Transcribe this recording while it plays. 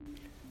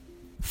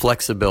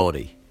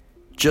Flexibility.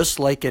 Just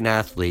like an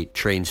athlete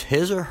trains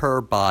his or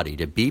her body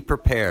to be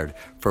prepared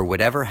for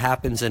whatever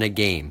happens in a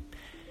game,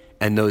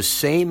 and those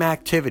same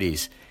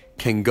activities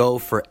can go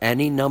for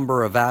any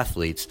number of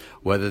athletes,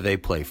 whether they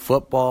play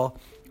football,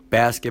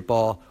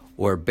 basketball,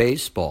 or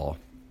baseball.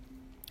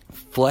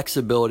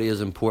 Flexibility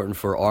is important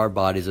for our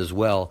bodies as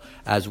well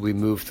as we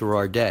move through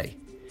our day.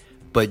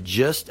 But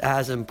just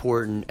as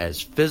important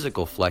as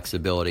physical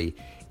flexibility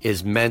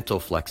is mental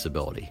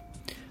flexibility.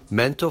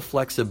 Mental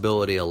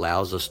flexibility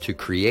allows us to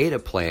create a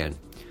plan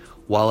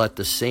while at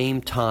the same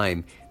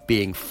time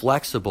being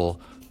flexible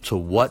to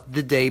what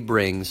the day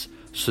brings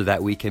so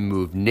that we can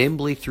move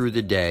nimbly through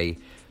the day,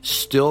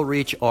 still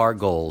reach our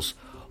goals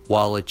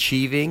while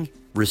achieving,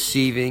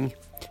 receiving,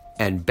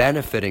 and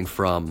benefiting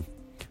from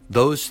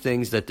those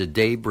things that the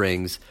day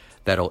brings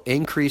that'll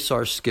increase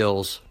our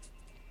skills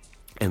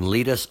and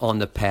lead us on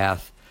the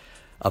path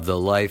of the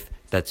life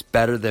that's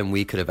better than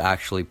we could have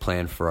actually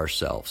planned for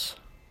ourselves.